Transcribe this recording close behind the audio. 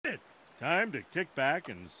Time to kick back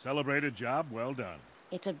and celebrate a job well done.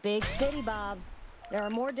 It's a big city, Bob. There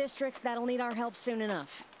are more districts that'll need our help soon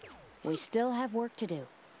enough. We still have work to do.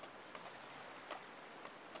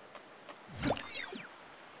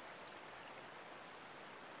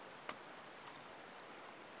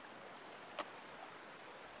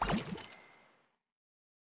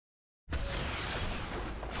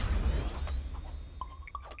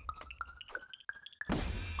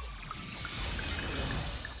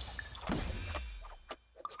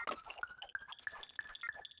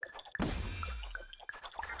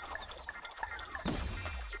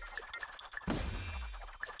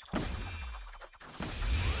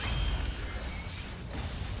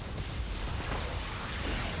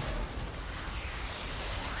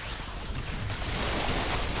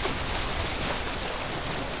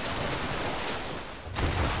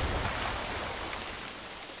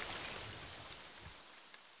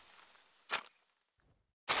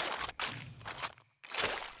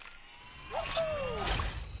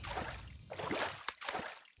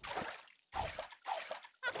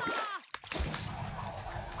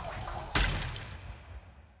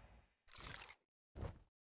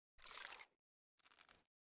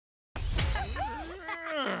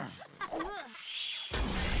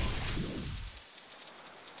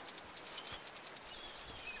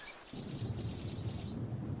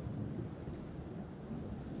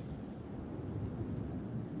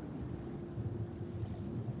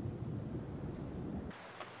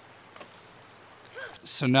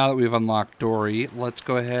 So now that we've unlocked Dory, let's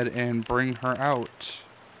go ahead and bring her out.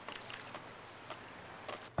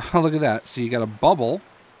 Oh, look at that. So you got a bubble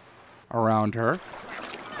around her.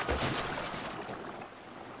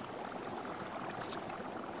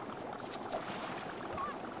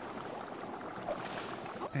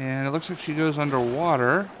 And it looks like she goes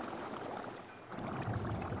underwater.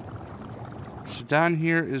 So down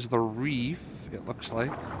here is the reef, it looks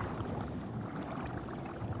like.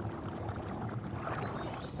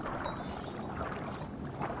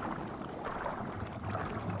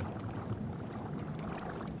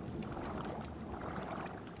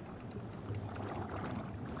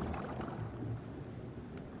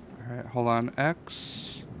 Alright, hold on.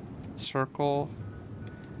 X, circle.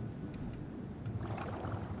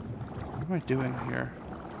 What am I doing here?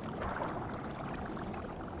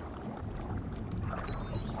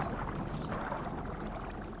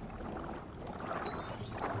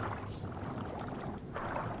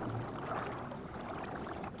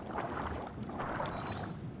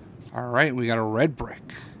 Alright, we got a red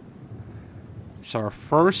brick. So our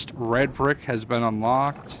first red brick has been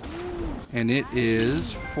unlocked. And it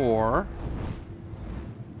is for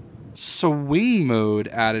swing mode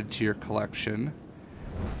added to your collection.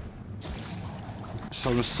 So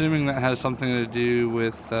I'm assuming that has something to do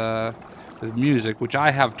with music, which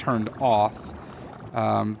I have turned off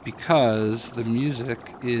because the music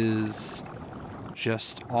is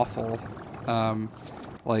just awful,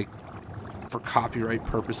 like for copyright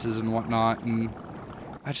purposes and whatnot, and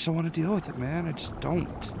I just don't want to deal with it, man. I just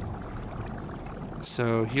don't.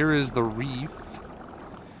 So here is the reef.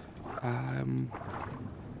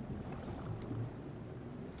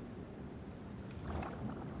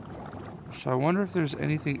 So I wonder if there's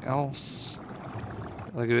anything else.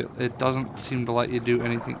 Like it doesn't seem to let you do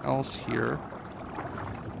anything else here.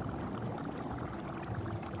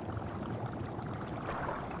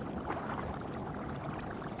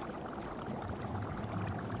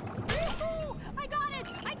 I got it!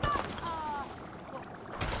 I got it!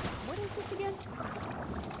 What is this again?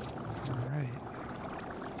 Alright.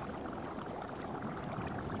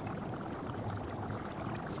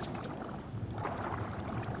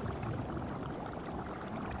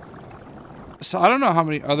 So I don't know how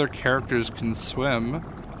many other characters can swim.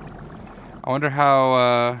 I wonder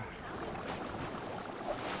how,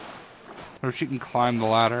 or if she can climb the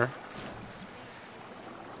ladder.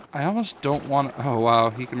 I almost don't want to, oh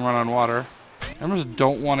wow, he can run on water. I almost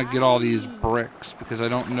don't want to get all these bricks because I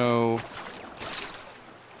don't know,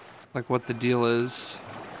 like, what the deal is.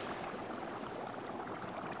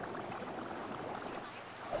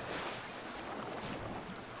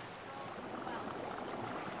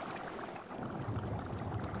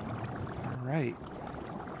 Right.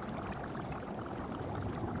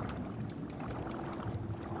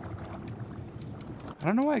 I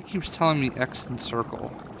don't know why it keeps telling me X and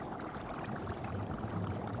circle.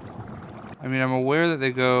 I mean, I'm aware that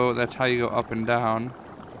they go, that's how you go up and down.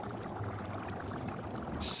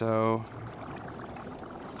 So.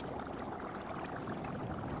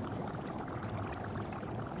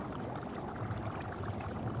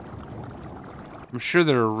 I'm sure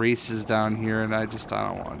there are races down here and I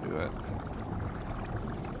don't want to do it.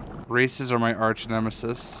 Races are my arch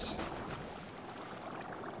nemesis.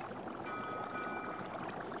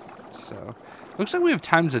 So, looks like we have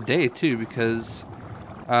times a day too, because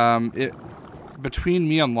between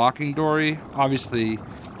me unlocking Dory, obviously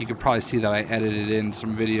you could probably see that I edited in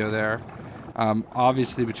some video there.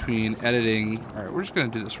 Obviously between editing, all right, we're just gonna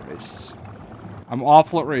do this race. I'm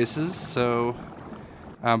awful at races, so,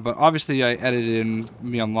 but obviously I edited in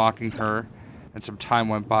me unlocking her, and some time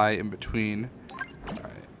went by in between. All right.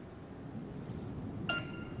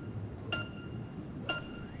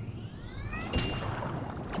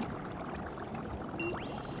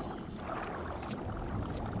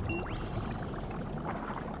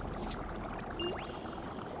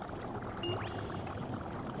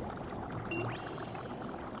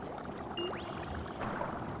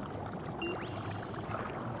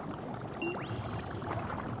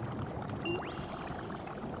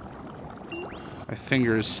 My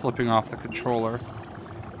finger is slipping off the controller,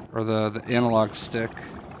 or the analog stick.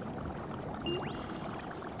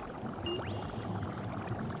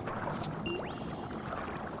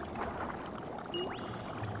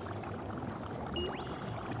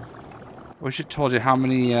 Wish it told you how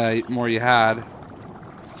many more you had.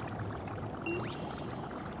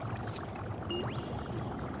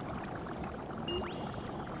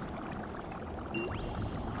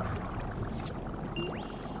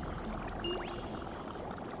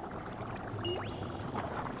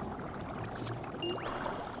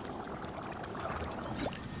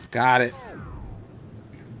 Got it.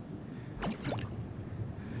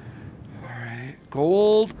 Alright.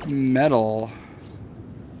 Gold medal.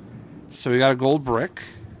 So we got a gold brick.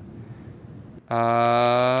 No.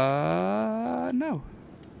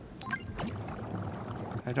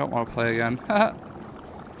 I don't want to play again.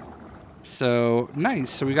 So,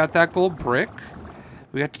 nice. So we got that gold brick.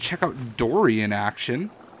 We got to check out Dory in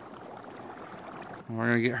action. We're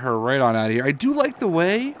going to get her right on out of here. I do like the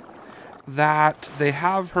way that they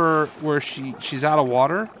have her where she's out of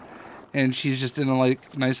water and she's just in a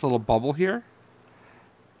like nice little bubble here.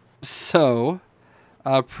 So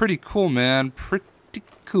pretty cool, man. Pretty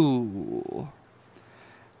cool.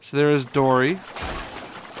 So there is Dory.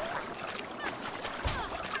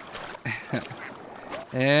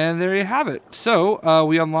 And there you have it. So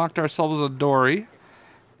we unlocked ourselves a Dory,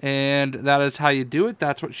 and that is how you do it.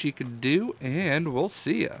 That's what she could do, and we'll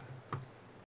see ya.